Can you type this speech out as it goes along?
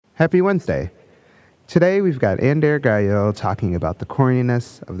Happy Wednesday. Today we've got Ander Gayo talking about the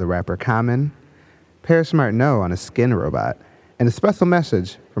corniness of the rapper Common, Paris Martineau on a skin robot, and a special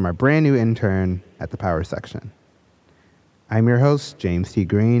message from our brand new intern at the Power section. I'm your host, James T.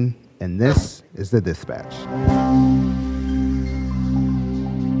 Green, and this is The Dispatch.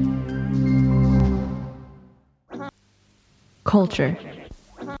 Culture.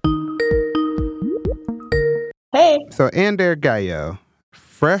 Hey. So Ander Gayo,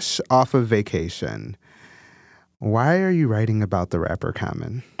 fresh off of vacation, why are you writing about the rapper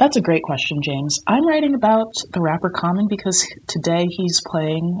Common? That's a great question, James. I'm writing about the rapper Common because today he's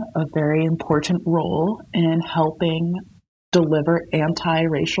playing a very important role in helping deliver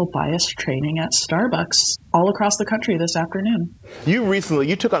anti-racial bias training at Starbucks all across the country this afternoon.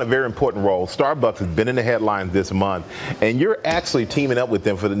 You took on a very important role. Starbucks has been in the headlines this month, and you're actually teaming up with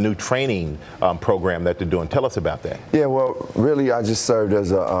them for the new training program that they're doing. Tell us about that. Yeah, well, really, I just served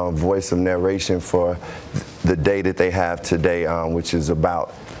as a voice of narration for the day that they have today, which is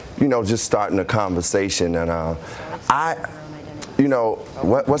about, just starting a conversation. And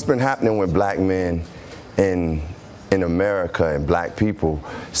what's been happening with black men in America and black people,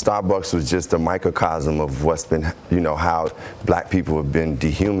 Starbucks was just a microcosm of what's been, how black people have been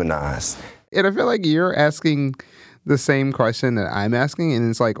dehumanized. And I feel like you're asking the same question that I'm asking, and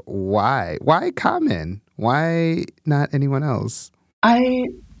it's like, why? Why Common? Why not anyone else? I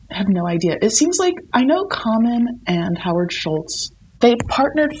have no idea. It seems like I know Common and Howard Schultz, they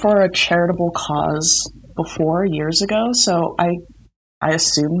partnered for a charitable cause before years ago, so I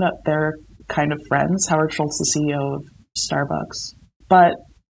assume that they're kind of friends. Howard Schultz, the CEO of Starbucks. But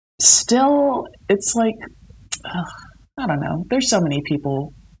still, it's like, I don't know. There's so many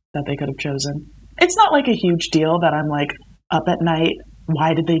people that they could have chosen. It's not like a huge deal that I'm like up at night,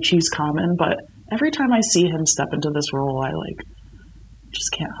 why did they choose Common? But every time I see him step into this role, I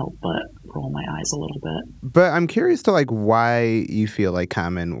just can't help but roll my eyes a little bit. But I'm curious to why you feel like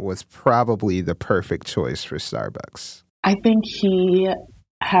Common was probably the perfect choice for Starbucks. I think he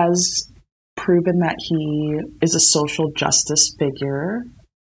has proven that he is a social justice figure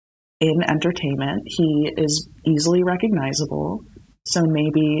in entertainment. He is easily recognizable. So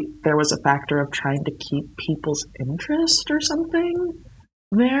maybe there was a factor of trying to keep people's interest or something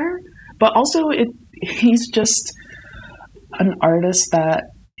there. But also he's just an artist that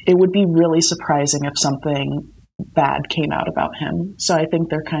it would be really surprising if something bad came out about him. So I think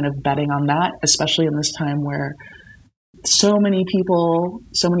they're kind of betting on that, especially in this time where so many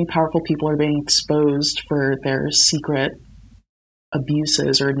powerful people are being exposed for their secret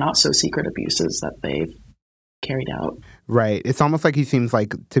abuses or not so secret abuses that they've carried out. Right. It's almost like he seems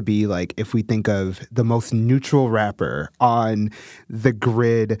to be if we think of the most neutral rapper on the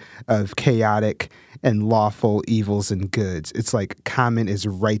grid of chaotic and lawful evils and goods. It's like Common is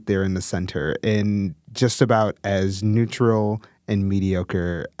right there in the center and just about as neutral and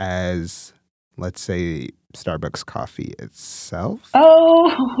mediocre as, let's say, Starbucks coffee itself. Oh,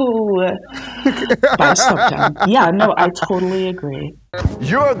 by Stumptown. Yeah, no, I totally agree.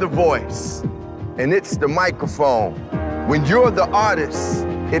 You're the voice, and it's the microphone. When you're the artist,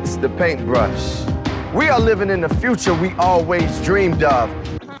 it's the paintbrush. We are living in the future we always dreamed of.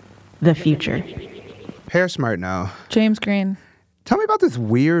 The future. Paris Martineau. James Green. Tell me about this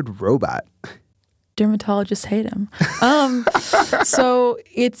weird robot. Dermatologists hate him. So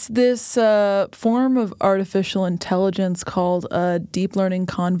it's this form of artificial intelligence called a deep learning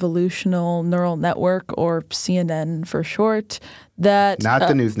convolutional neural network, or CNN for short. That not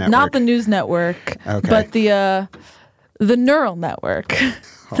the news network. Not the news network, okay. But the neural network.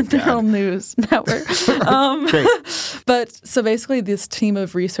 The neural news network. Great. But so basically this team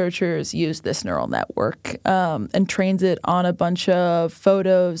of researchers used this neural network and trains it on a bunch of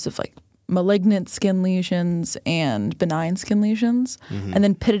photos of malignant skin lesions and benign skin lesions, and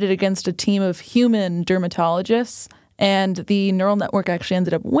then pitted it against a team of human dermatologists. And the neural network actually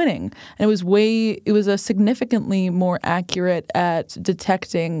ended up winning. And it was a significantly more accurate at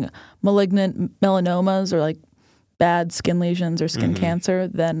detecting malignant melanomas or bad skin lesions or skin cancer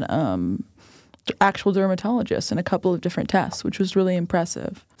than actual dermatologists in a couple of different tests, which was really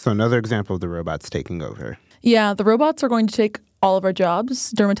impressive. So another example of the robots taking over. Yeah, the robots are going to take all of our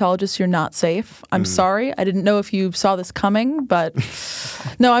jobs. Dermatologists, you're not safe. I'm sorry. I didn't know if you saw this coming, but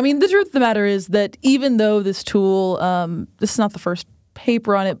no, I mean, the truth of the matter is that even though this tool, this is not the first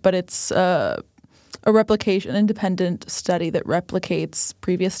paper on it, but it's an independent study that replicates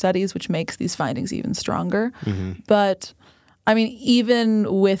previous studies, which makes these findings even stronger. But I mean,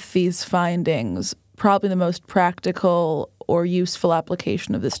 even with these findings, probably the most practical or useful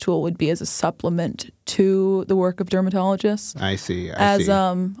application of this tool would be as a supplement to the work of dermatologists. I see. I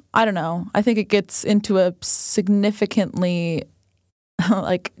don't know. I think it gets into a significantly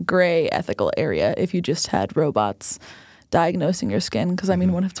like gray ethical area if you just had robots diagnosing your skin. Because I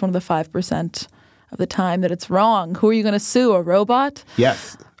mean, when it's one of the 5% of the time that it's wrong, who are you going to sue? A robot?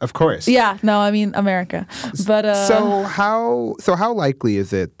 Yes, of course. Yeah. No, I mean America. But so how likely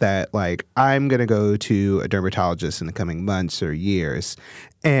is it that like I'm going to go to a dermatologist in the coming months or years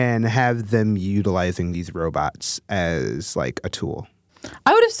and have them utilizing these robots as like a tool?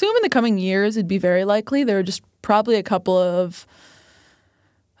 I would assume in the coming years it'd be very likely. There are just probably a couple of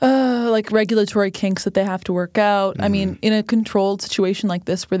like regulatory kinks that they have to work out. I mean, in a controlled situation like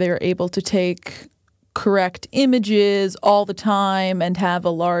this where they are able to take correct images all the time and have a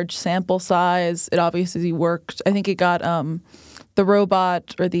large sample size, it obviously worked. I think it got the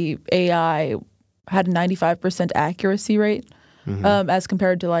robot or the AI had a 95% accuracy rate as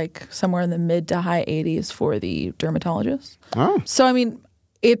compared to like somewhere in the mid to high 80s for the dermatologist. Oh. So, I mean,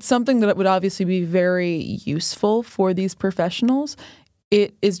 it's something that would obviously be very useful for these professionals.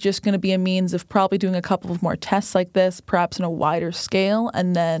 It is just going to be a means of probably doing a couple of more tests like this, perhaps on a wider scale,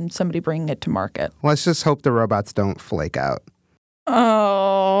 and then somebody bringing it to market. Let's just hope the robots don't flake out.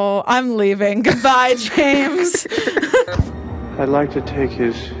 Oh, I'm leaving. Goodbye, James. I'd like to take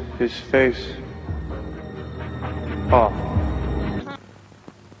his face off.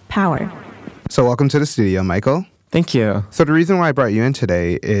 Power. So welcome to the studio, Michael. Thank you. So the reason why I brought you in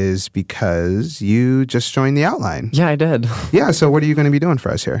today is because you just joined the Outline. Yeah, I did. Yeah, so what are you going to be doing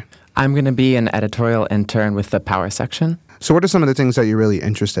for us here? I'm going to be an editorial intern with the Power section. So what are some of the things that you're really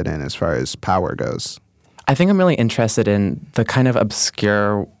interested in as far as Power goes? I think I'm really interested in the kind of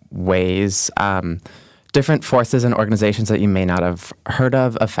obscure ways different forces and organizations that you may not have heard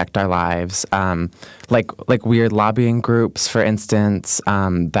of affect our lives, like weird lobbying groups, for instance,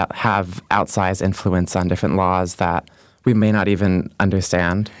 that have outsized influence on different laws that we may not even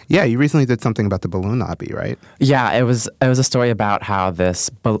understand. Yeah, you recently did something about the balloon lobby, right? Yeah, it was a story about how this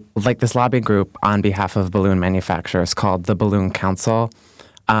lobbying group on behalf of balloon manufacturers called the Balloon Council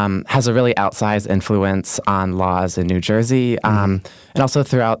has a really outsized influence on laws in New Jersey and also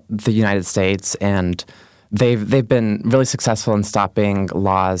throughout the United States. And they've been really successful in stopping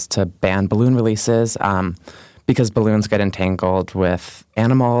laws to ban balloon releases because balloons get entangled with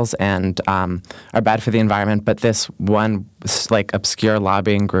animals and are bad for the environment. But this one like obscure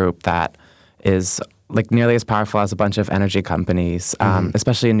lobbying group that is like nearly as powerful as a bunch of energy companies,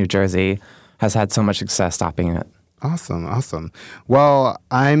 especially in New Jersey, has had so much success stopping it. Awesome. Well,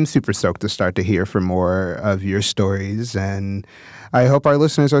 I'm super stoked to start to hear from more of your stories, and I hope our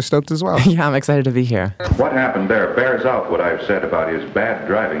listeners are stoked as well. Yeah, I'm excited to be here. What happened there bears out what I've said about his bad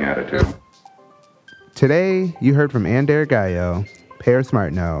driving attitude. Today, you heard from Ander Gallo, Paris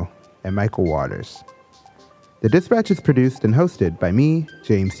Martineau, and Michael Waters. The Dispatch is produced and hosted by me,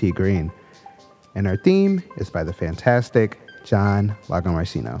 James T. Green, and our theme is by the fantastic John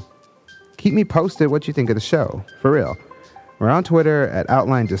Lagomarsino. Keep me posted what you think of the show, for real. We're on Twitter at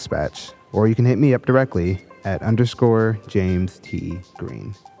Outline Dispatch, or you can hit me up directly at _James T.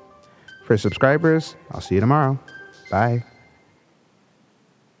 Green. For subscribers, I'll see you tomorrow. Bye.